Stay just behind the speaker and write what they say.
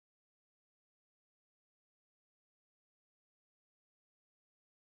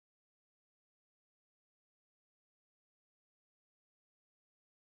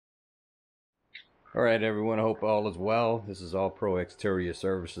Alright everyone, I hope all is well. This is All Pro Exterior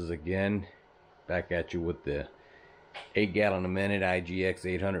Services again. Back at you with the 8 gallon a minute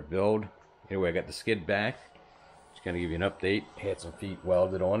IGX800 build. Anyway, I got the skid back. Just gonna give you an update. Had some feet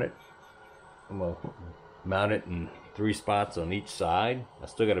welded on it. I'm gonna mount it in 3 spots on each side. I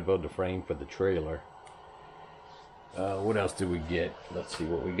still gotta build the frame for the trailer. What else did we get? Let's see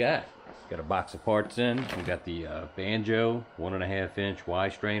what we got. Got a box of parts in. We got the Banjo 1.5 inch Y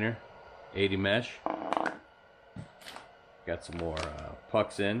strainer. 80 mesh. Got some more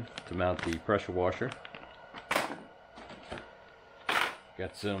pucks in to mount the pressure washer.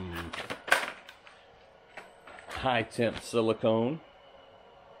 Got some high temp silicone.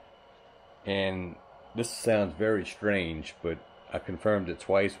 And this sounds very strange, but I confirmed it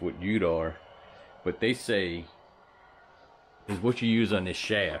twice with Udor. But they say is what you use on this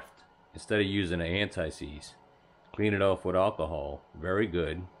shaft instead of using an anti-seize. Clean it off with alcohol. Very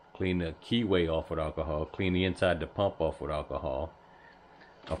good. Clean the keyway off with alcohol. Clean the inside of the pump off with alcohol.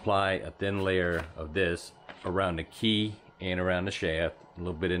 Apply a thin layer of this around the key and around the shaft, a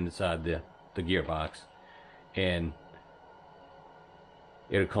little bit inside the gearbox, and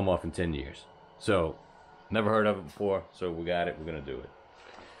it'll come off in 10 years. So, never heard of it before, so we got it, we're gonna do it.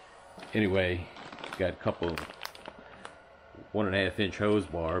 Anyway, got a couple 1.5 inch hose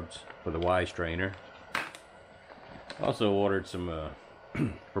barbs for the Y strainer. Also ordered some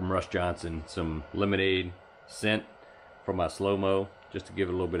from Russ Johnson, some lemonade scent for my slow-mo, just to give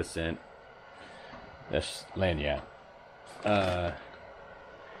it a little bit of scent. That's lanyard. Had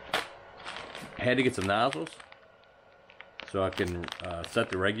to get some nozzles so I can set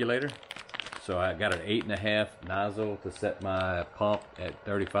the regulator. So I got an 8.5 nozzle to set my pump at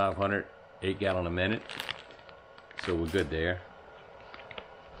 3,500, 8 gallon a minute. So we're good there.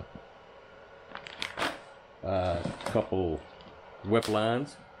 Couple whip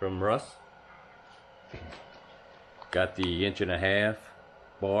lines from Russ. Got the 1.5 inch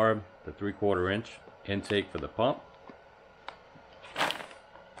barb, the 3/4 inch intake for the pump.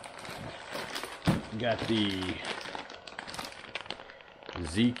 Got the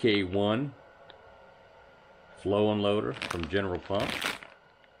ZK1 flow unloader from General Pump.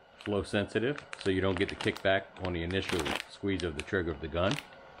 Flow sensitive, so you don't get the kickback on the initial squeeze of the trigger of the gun.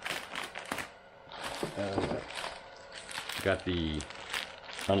 Got the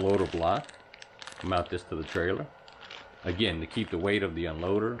unloader block. Mount this to the trailer. Again, to keep the weight of the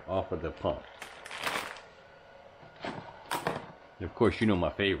unloader off of the pump. And of course, you know my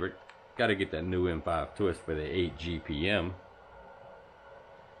favorite. Got to get that new M5 twist for the 8 GPM.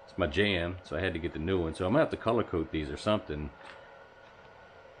 It's my jam, so I had to get the new one. So I'm going to have to color code these or something,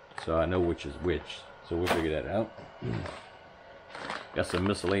 so I know which is which. So we'll figure that out. Got some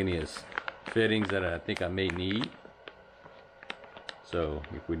miscellaneous fittings that I think I may need. So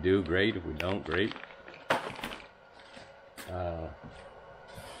if we do, great. If we don't, great.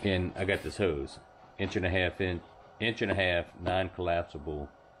 And I got this hose, 1.5 non-collapsible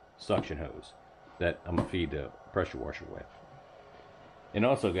suction hose that I'm gonna feed the pressure washer with. And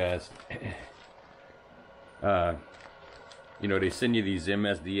also, guys, you know, they send you these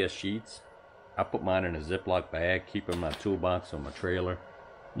MSDS sheets. I put mine in a Ziploc bag, keep them in my toolbox on my trailer.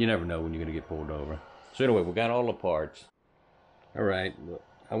 You never know when you're gonna get pulled over. So anyway, we got all the parts. All right,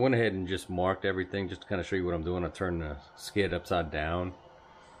 I went ahead and just marked everything just to kind of show you what I'm doing. I turned the skid upside down,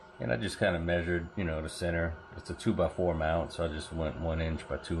 and I just kind of measured, you know, the center. It's a 2x4 mount, so I just went 1 inch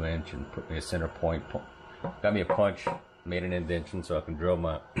by 2 inch and put me a center point. Got me a punch, made an indentation so I can drill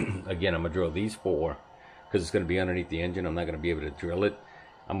my. Again, I'm gonna drill these 4 because it's gonna be underneath the engine. I'm not gonna be able to drill it.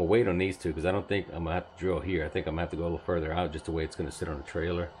 I'm gonna wait on these 2 because I don't think I'm gonna have to drill here. I think I'm gonna have to go a little further out just the way it's gonna sit on the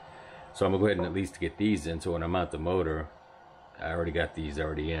trailer. So I'm gonna go ahead and at least get these in, so when I mount the motor, I already got these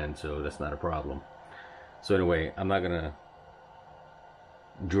already in, so that's not a problem. So anyway, I'm not gonna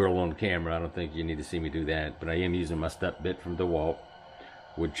drill on camera. I don't think you need to see me do that, but I am using my step bit from DeWalt,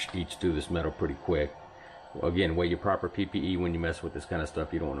 which eats through this metal pretty quick. Well, again, wear your proper PPE when you mess with this kind of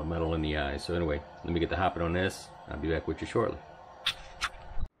stuff. You don't want no metal in the eyes. So anyway, let me get to hopping on this. I'll be back with you shortly.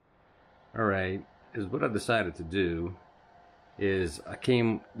 Alright, is what I decided to do is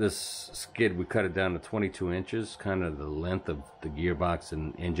this skid, we cut it down to 22 inches, kind of the length of the gearbox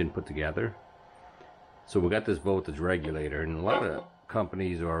and engine put together. So we got this voltage regulator, and a lot of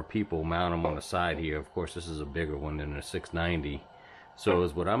companies or people mount them on the side here. Of course, this is a bigger one than a 690. So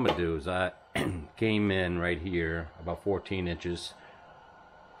is what I'm gonna do is I came in right here about 14 inches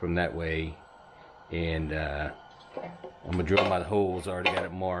from that way, and I'm gonna drill my holes. I already got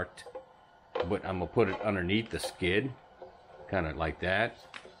it marked, but I'm gonna put it underneath the skid, kind of like that,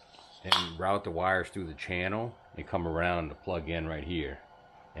 and route the wires through the channel and come around to plug in right here.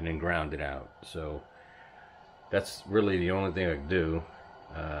 and then ground it out. So that's really the only thing I could do.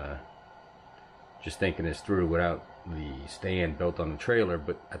 Just thinking this through without the stand built on the trailer,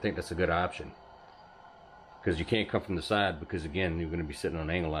 but I think that's a good option. Because you can't come from the side, because again, you're going to be sitting on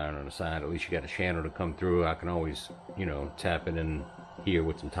an angle iron on the side. At least you got a channel to come through. I can always, you know, tap it in here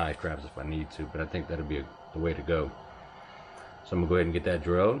with some tie straps if I need to, but I think that'll be the way to go. So I'm going to go ahead and get that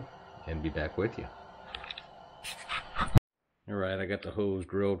drilled and be back with you. Alright, I got the hose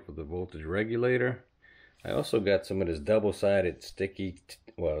drilled for the voltage regulator. I also got some of this double-sided sticky,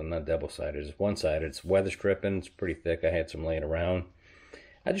 well, not double-sided, it's one-sided. It's weather stripping, it's pretty thick. I had some laying around.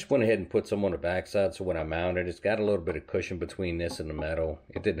 I just went ahead and put some on the backside, so when I mount it, it's got a little bit of cushion between this and the metal.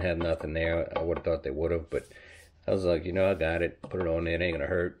 It didn't have nothing there. I would have thought they would have, but I was like, you know, I got it. Put it on there. It ain't going to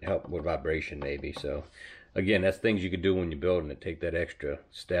hurt. Help with vibration maybe. So, again, that's things you could do when you're building it. Take that extra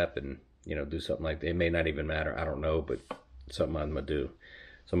step and, you know, do something like that. It may not even matter. I don't know, but it's something I'm going to do.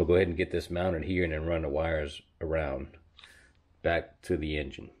 So I'm going to go ahead and get this mounted here and then run the wires around back to the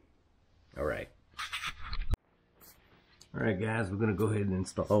engine. All right. All right, guys, we're going to go ahead and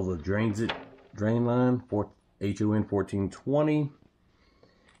install the drain line for HON 1420.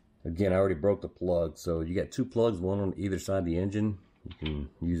 Again, I already broke the plug, so you got two plugs, one on either side of the engine. You can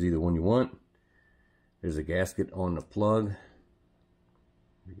use either one you want. There's a gasket on the plug.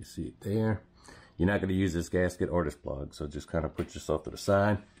 You can see it there. You're not going to use this gasket or this plug, so just kind of put yourself to the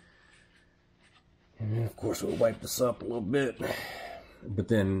side. And then, of course, we'll wipe this up a little bit. But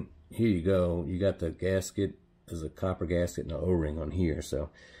then, here you go. You got the gasket. There's a copper gasket and an O-ring on here. So,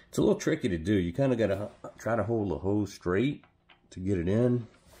 it's a little tricky to do. You kind of got to try to hold the hose straight to get it in.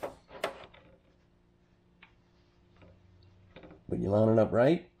 But you line it up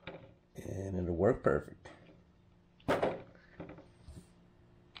right, and it'll work perfect.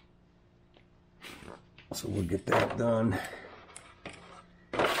 So we'll get that done.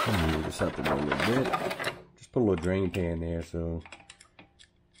 Let me move this up a little bit. Just put a little drain pan there, so.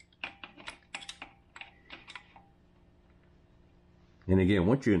 And again,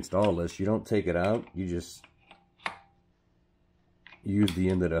 once you install this, you don't take it out. You just use the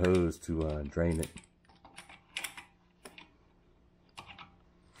end of the hose to drain it.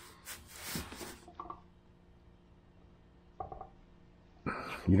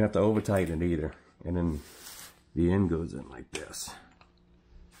 You don't have to over tighten it either. And then the end goes in like this.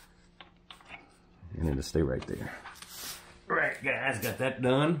 And it'll stay right there. Alright, guys, got that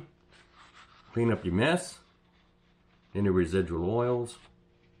done. Clean up your mess. Any residual oils.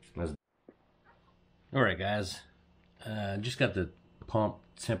 Alright, guys. Just got the pump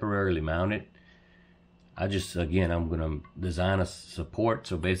temporarily mounted. Again, I'm going to design a support.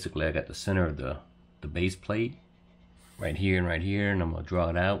 So basically, I got the center of the base plate. Right here, and I'm going to draw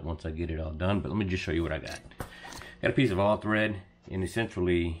it out once I get it all done. But let me just show you what I got. Got a piece of all thread, and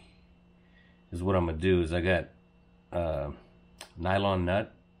essentially is what I'm going to do is I got a nylon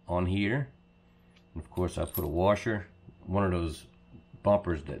nut on here. And of course, I put a washer, one of those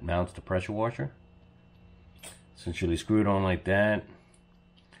bumpers that mounts the pressure washer. Essentially screw it on like that.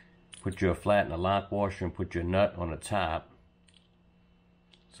 Put your flat in a lock washer and put your nut on the top.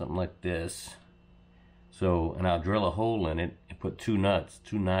 Something like this. So, and I'll drill a hole in it and put two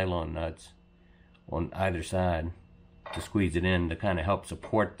nylon nuts on either side to squeeze it in to kind of help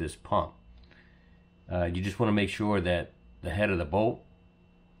support this pump. You just want to make sure that the head of the bolt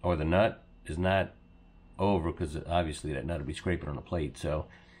or the nut is not over, because obviously that nut will be scraping on the plate. So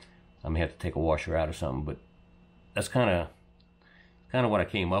I may have to take a washer out or something, but that's kind of what I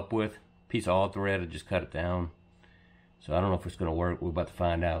came up with. Piece of all thread, I just cut it down. So I don't know if it's going to work. We're about to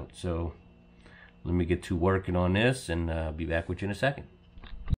find out. So let me get to working on this and be back with you in a second.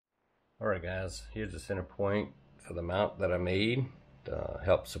 Alright, guys, here's the center point for the mount that I made to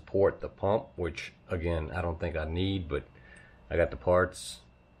help support the pump, which again, I don't think I need, but I got the parts.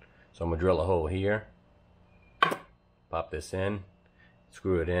 So I'm going to drill a hole here, pop this in,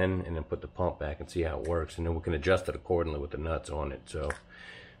 screw it in, and then put the pump back and see how it works. And then we can adjust it accordingly with the nuts on it. So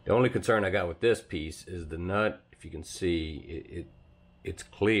the only concern I got with this piece is the nut. If you can see, it's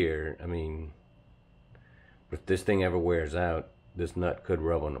clear. I mean, if this thing ever wears out, this nut could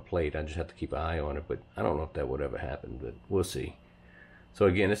rub on the plate. I just have to keep an eye on it, but I don't know if that would ever happen, but we'll see. So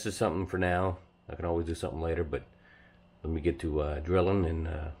again, this is something for now. I can always do something later, but let me get to drilling and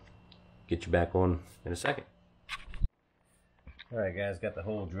get you back on in a second. Alright, guys, got the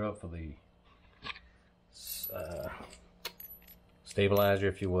hole drilled for the stabilizer,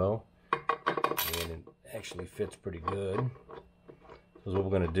 if you will, and it actually fits pretty good. So what we're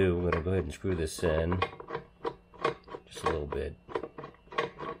going to do, we're going to go ahead and screw this in just a little bit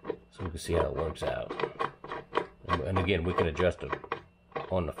so we can see how it works out. And again, we can adjust it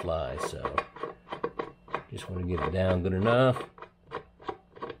on the fly, so just want to get it down good enough.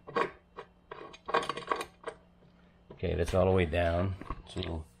 Okay, that's all the way down.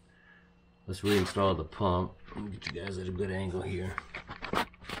 So let's reinstall the pump. Let me get you guys at a good angle here.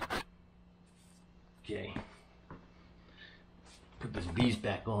 Okay. Put this beast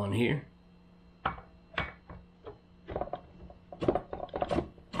back on here.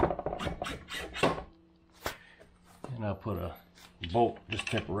 And I'll put a bolt just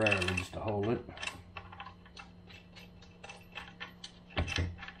temporarily just to hold it.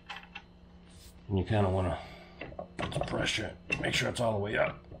 And you kind of want to put the pressure, make sure it's all the way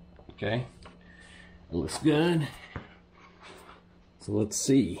up. Okay, it looks good. So let's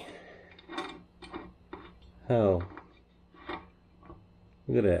see how.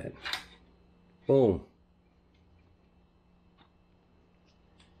 Look at that. Boom.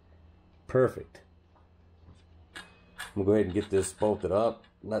 Perfect. I'm gonna go ahead and get this bolted up.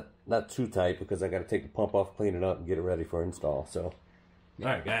 Not too tight because I gotta take the pump off, clean it up, and get it ready for install. So,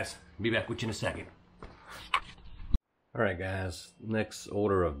 alright guys, be back with you in a second. Alright guys, next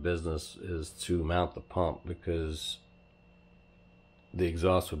order of business is to mount the pump because the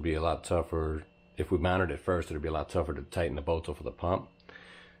exhaust would be a lot tougher. If we mounted it first, it would be a lot tougher to tighten the bolts off of the pump.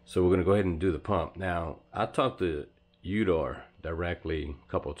 So we're going to go ahead and do the pump. Now, I talked to Udor directly a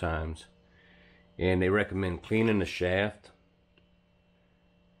couple of times, and they recommend cleaning the shaft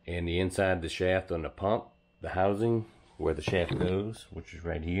and the inside of the shaft on the pump, the housing where the shaft goes, which is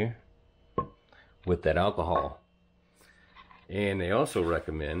right here, with that alcohol. And they also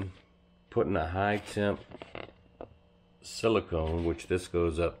recommend putting a high temp silicone, which this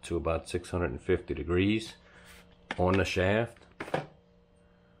goes up to about 650 degrees, on the shaft,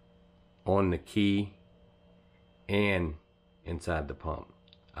 on the key, and inside the pump.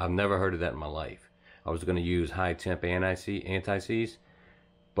 I've never heard of that in my life. I was going to use high temp anti-seize,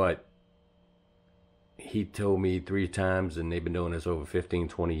 but he told me 3 times, and they've been doing this over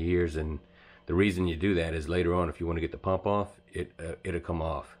 15-20 years, and the reason you do that is later on, if you want to get the pump off, it'll come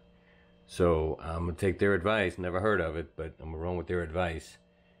off. So I'm going to take their advice. Never heard of it, but I'm going to run with their advice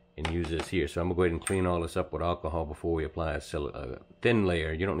and use this here. So I'm going to go ahead and clean all this up with alcohol before we apply a thin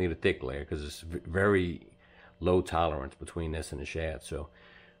layer. You don't need a thick layer because it's very low tolerance between this and the shaft. So,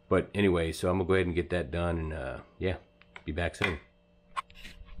 but anyway, so I'm going to go ahead and get that done, and yeah, be back soon.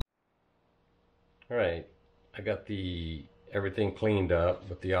 All right, I got everything cleaned up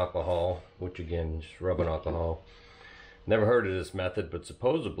with the alcohol, which again, just rubbing alcohol. Never heard of this method, but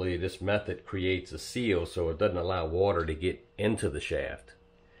supposedly this method creates a seal so it doesn't allow water to get into the shaft.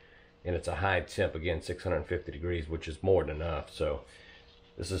 And it's a high temp, again, 650 degrees, which is more than enough. So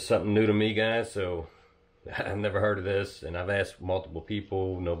this is something new to me, guys. So I've never heard of this, and I've asked multiple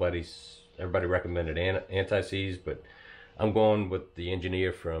people. Everybody recommended anti-seize, but I'm going with the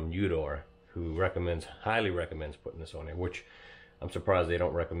engineer from Udor, who highly recommends putting this on there, which I'm surprised they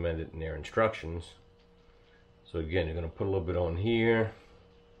don't recommend it in their instructions. So again, you're going to put a little bit on here.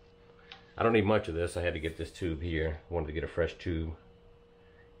 I don't need much of this. I had to get this tube here. I wanted to get a fresh tube.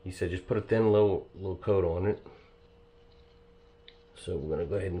 He said just put a thin little coat on it. So we're going to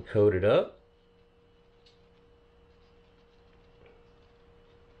go ahead and coat it up.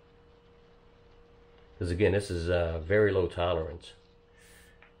 Because again, this is very low tolerance.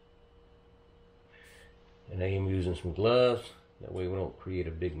 And I am using some gloves. That way we don't create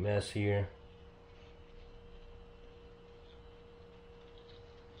a big mess here.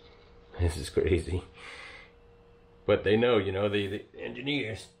 This is crazy. But they know, you know, the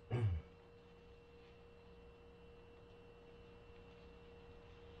engineers.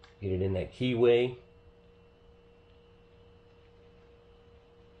 Get it in that keyway.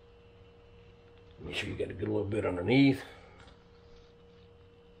 Make sure you get a good little bit underneath.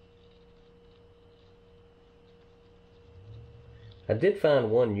 I did find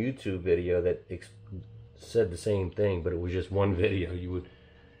one YouTube video that said the same thing, but it was just one video. You would,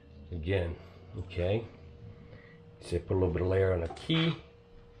 again, okay. So put a little bit of layer on the key.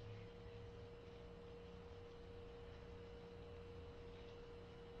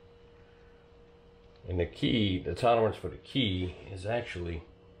 And the key, the tolerance for the key is actually,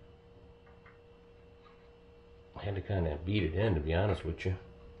 I had to kind of beat it in, to be honest with you.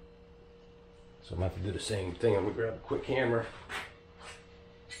 So I'm going to have to do the same thing. I'm going to grab a quick hammer.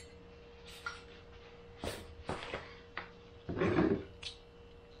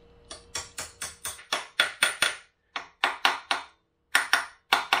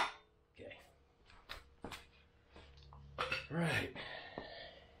 Right, let's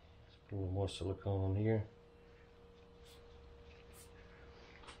put a little more silicone on here.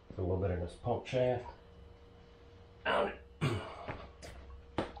 Put a little bit in this pump shaft. Down it.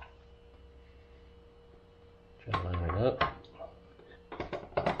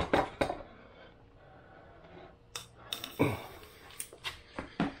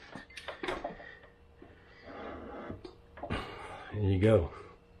 you go.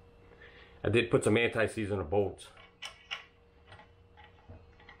 I did put some anti-seize on the bolts.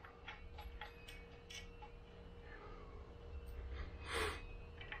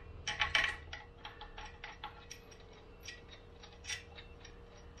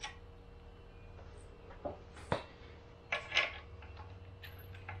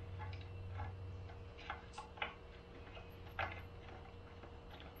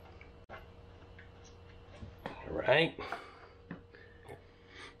 All right.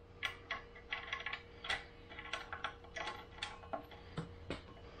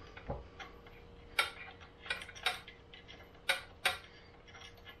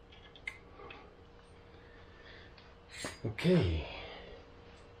 Okay.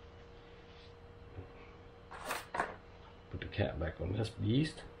 Put the cap back on this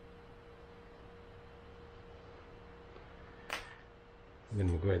beast. Then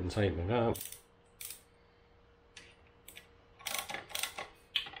we'll go ahead and tighten it up.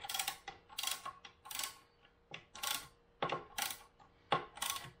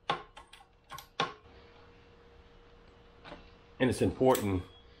 And it's important,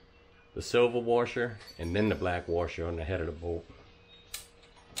 the silver washer and then the black washer on the head of the bolt.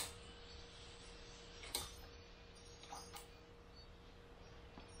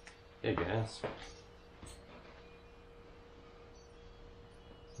 Hey guys,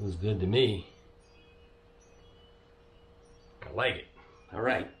 it was good to me. I like it. All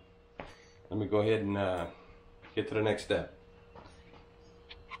right, let me go ahead and get to the next step.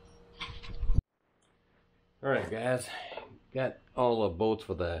 All right guys, got all the bolts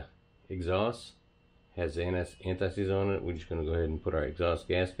for the exhaust. Has the anti-seize on it. We're just gonna go ahead and put our exhaust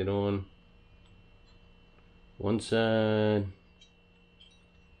gasket on. One side.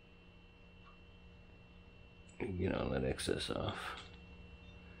 Get all that excess off.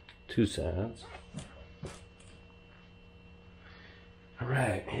 Two sides. All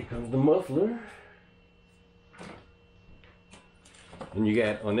right, here comes the muffler. And you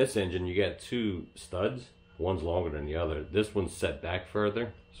got, on this engine, you got two studs. One's longer than the other. This one's set back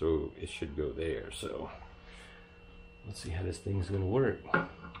further, so it should go there. So let's see how this thing's gonna work.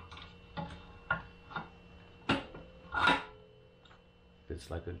 Fits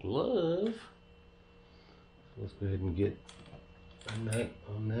like a glove. Let's go ahead and get a nut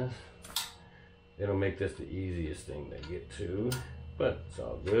on this. It'll make this the easiest thing to get to, but it's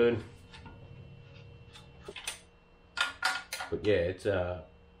all good. But yeah, it's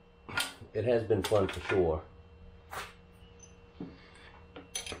it has been fun for sure.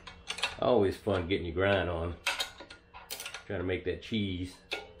 Always fun getting your grind on, trying to make that cheese.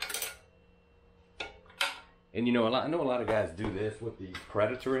 And you know, I know a lot of guys do this with the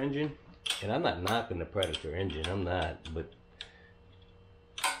Predator engine, and I'm not knocking the Predator engine, I'm not, but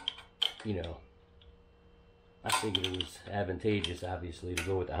you know, I figured it was advantageous, obviously, to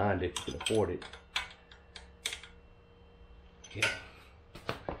go with the Honda if you can afford it. Okay.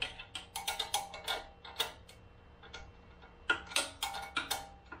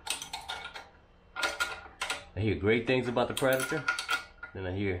 I hear great things about the Predator, then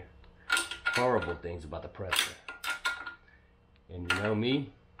I hear horrible things about the Predator. And you know me,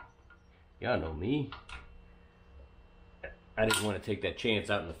 y'all know me, I didn't want to take that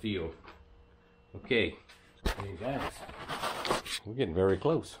chance out in the field. Okay, hey guys, we're getting very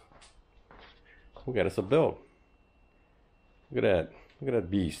close. We got us a build. Look at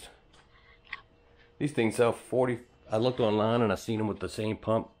that beast. These things sell 40. I looked online and I seen them with the same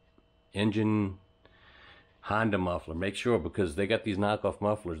pump engine Honda muffler. Make sure, because they got these knockoff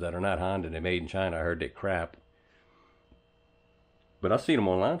mufflers that are not Honda. They're made in China. I heard they're crap. But I've seen them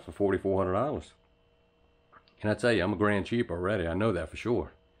online for $4,400. And I tell you, I'm a grand cheap already. I know that for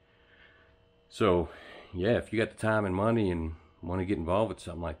sure. So, yeah, if you got the time and money and want to get involved with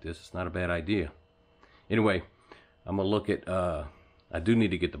something like this, it's not a bad idea. Anyway, I'm going to look at, I do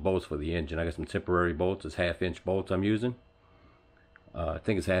need to get the bolts for the engine. I got some temporary bolts. It's 1/2-inch bolts I'm using. I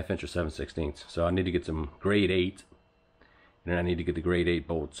think it's 1/2 inch or 7/16. So I need to get some grade 8. And then I need to get the grade 8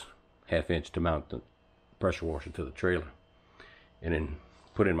 bolts, 1/2 inch, to mount the pressure washer to the trailer. And then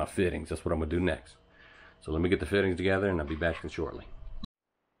put in my fittings. That's what I'm going to do next. So let me get the fittings together and I'll be back shortly.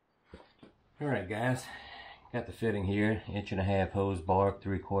 Alright guys, got the fitting here. 1.5-inch hose barb,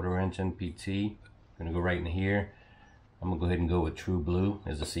 3/4 inch NPT. Gonna go right in here. I'm gonna go ahead and go with True Blue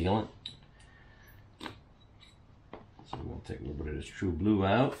as a sealant. So I'm gonna take a little bit of this True Blue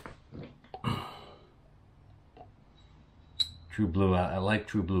out. True Blue, I like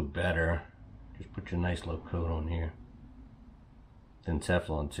True Blue better. Just put your nice little coat on here. Then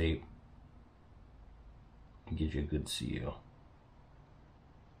Teflon tape. It gives you a good seal.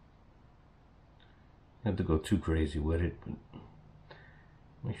 You don't have to go too crazy with it, but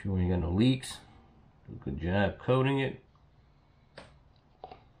Make sure we ain't got no leaks. Do a good job coating it.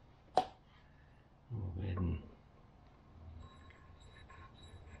 Go ahead and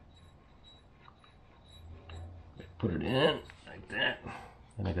put it in like that.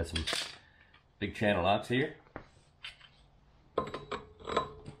 And I got some big channel locks here.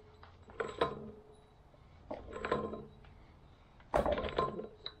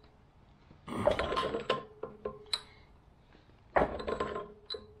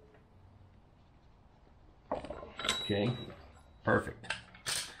 Okay, perfect.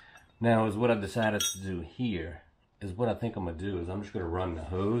 Now is what I've decided to do here is what I think I'm gonna do is I'm just gonna run the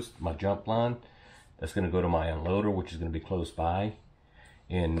hose, my jump line, that's gonna go to my unloader, which is gonna be close by.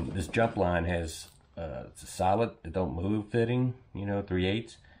 And this jump line has it's a solid, it don't move fitting, you know,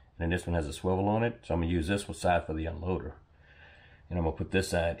 3/8. And then this one has a swivel on it. So I'm gonna use this one side for the unloader. And I'm gonna put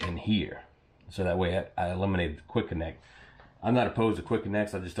this side in here. So that way I eliminate the quick connect. I'm not opposed to quick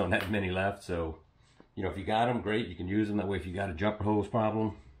connects, I just don't have many left. So, you know, if you got them, great, you can use them. That way if you got a jumper hose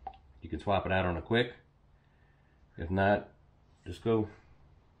problem, you can swap it out on a quick. If not, just do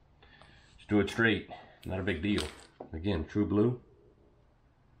it straight. Not a big deal. Again, true blue.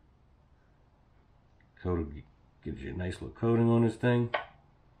 Coated gives you a nice little coating on this thing.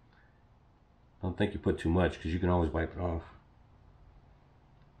 Don't think you put too much because you can always wipe it off.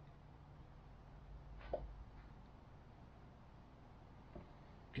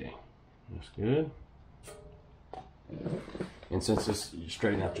 Okay, that's good. And since this, you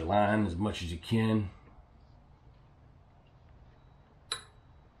straighten out your line as much as you can.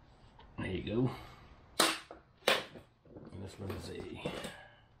 There you go. And this one is a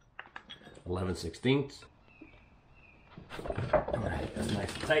 11/16. Alright, that's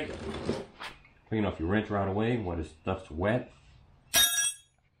nice and tight. Clean off your wrench right away while this stuff's wet.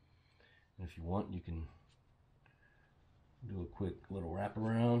 And if you want, you can do a quick little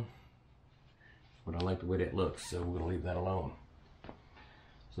wraparound. But I like the way that looks, so we're gonna leave that alone.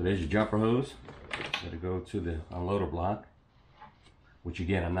 So there's your jumper hose. Gotta go to the unloader block, which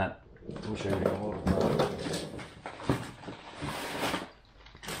again, I'm not, let me show you the unloader block.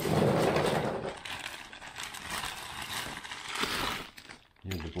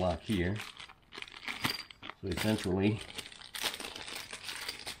 Here's the block here. So essentially,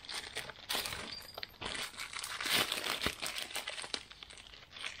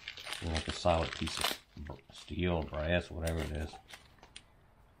 like a solid piece of steel, brass, whatever it is.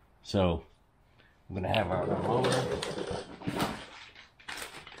 So I'm gonna have our unloader,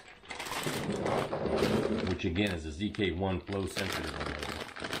 which again is a ZK1 flow sensitive unloader.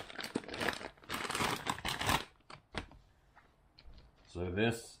 So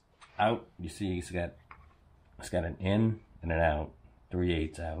this out, you see it's got an in and an out,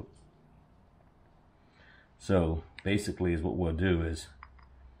 3/8 out. So basically is what we'll do is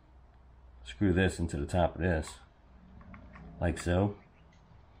screw this into the top of this, like so.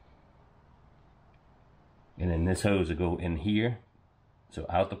 And then this hose will go in here. So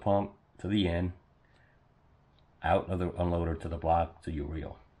out the pump to the end, out of the unloader to the block to your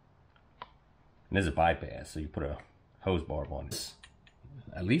reel. And there's a bypass, so you put a hose barb on it.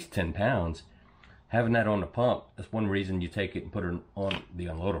 At least 10 pounds. Having that on the pump, that's one reason you take it and put it on the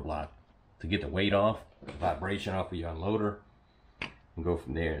unloader block, to get the weight off, the vibration off of your unloader, and go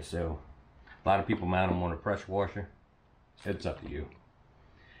from there. So a lot of people mount them on a pressure washer. It's up to you.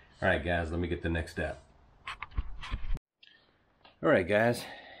 Alright guys, let me get the next step. Alright guys,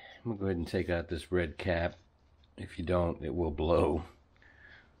 I'm going to go ahead and take out this red cap. If you don't, it will blow.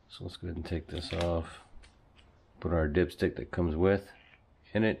 So let's go ahead and take this off. Put our dipstick that comes with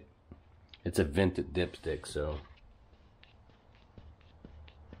in it. It's a vented dipstick, so.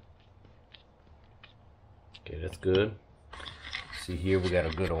 Okay, that's good. See here, we got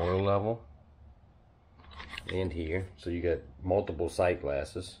a good oil level. And here, so you got multiple sight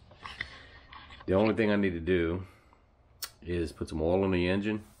glasses. The only thing I need to do is put some oil in the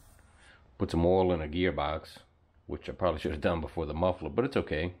engine, put some oil in a gearbox, which I probably should have done before the muffler, but it's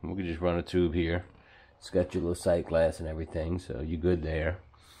okay. We can just run a tube here. It's got your little sight glass and everything, so you're good there.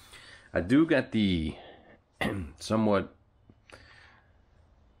 I do got the somewhat,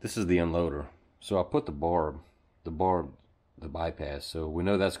 this is the unloader. So I put the bypass, so we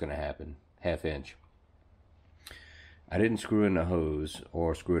know that's going to happen, 1/2 inch. I didn't screw in the hose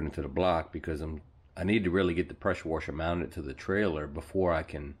or screw it into the block because I need to really get the pressure washer mounted to the trailer before I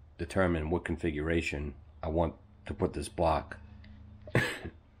can determine what configuration I want to put this block.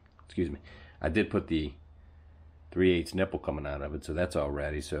 Excuse me. I did put the 3/8 nipple coming out of it, so that's all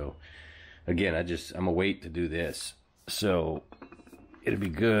ready. So again, I'm gonna wait to do this. So it'll be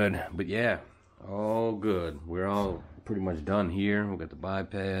good, but yeah, all good. We're all pretty much done here. We got the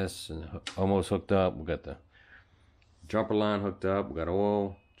bypass and almost hooked up. We got the jumper line hooked up. We got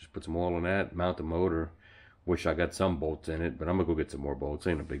oil. Just put some oil in that. Mount the motor. Wish I got some bolts in it, but I'm gonna go get some more bolts.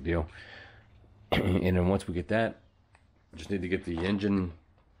 Ain't a big deal. And then once we get that, just need to get the engine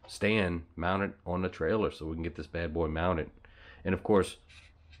stand mounted on the trailer so we can get this bad boy mounted. And of course,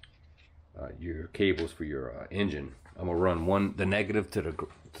 your cables for your engine. I'm gonna run the negative to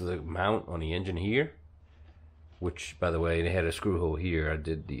the mount on the engine here. Which, by the way, they had a screw hole here. I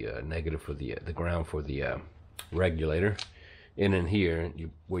did the negative for the ground for the regulator, and then here,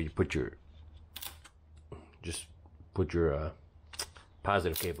 where you put your, just put your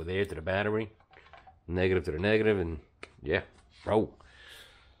positive cable there to the battery, negative to the negative, and yeah, roll.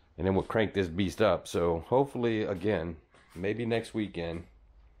 And then we'll crank this beast up. So hopefully, again, maybe next weekend.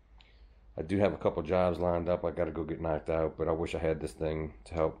 I do have a couple jobs lined up. I got to go get knocked out, but I wish I had this thing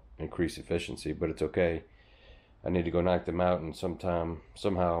to help increase efficiency. But it's okay. I need to go knock them out, and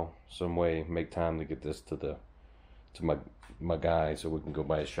somehow, some way, make time to get this to my guy so we can go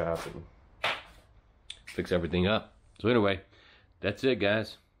by his shop and fix everything up. So anyway, that's it,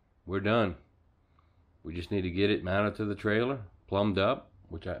 guys. We're done. We just need to get it mounted to the trailer, plumbed up,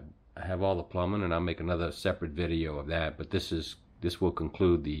 which I have all the plumbing, and I'll make another separate video of that. But this will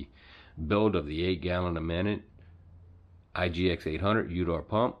conclude the build of the 8 gallon a minute IGX800 Udor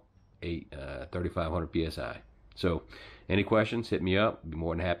pump, 3500 psi. So, any questions, hit me up. Be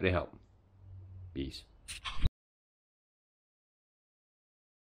more than happy to help. Peace.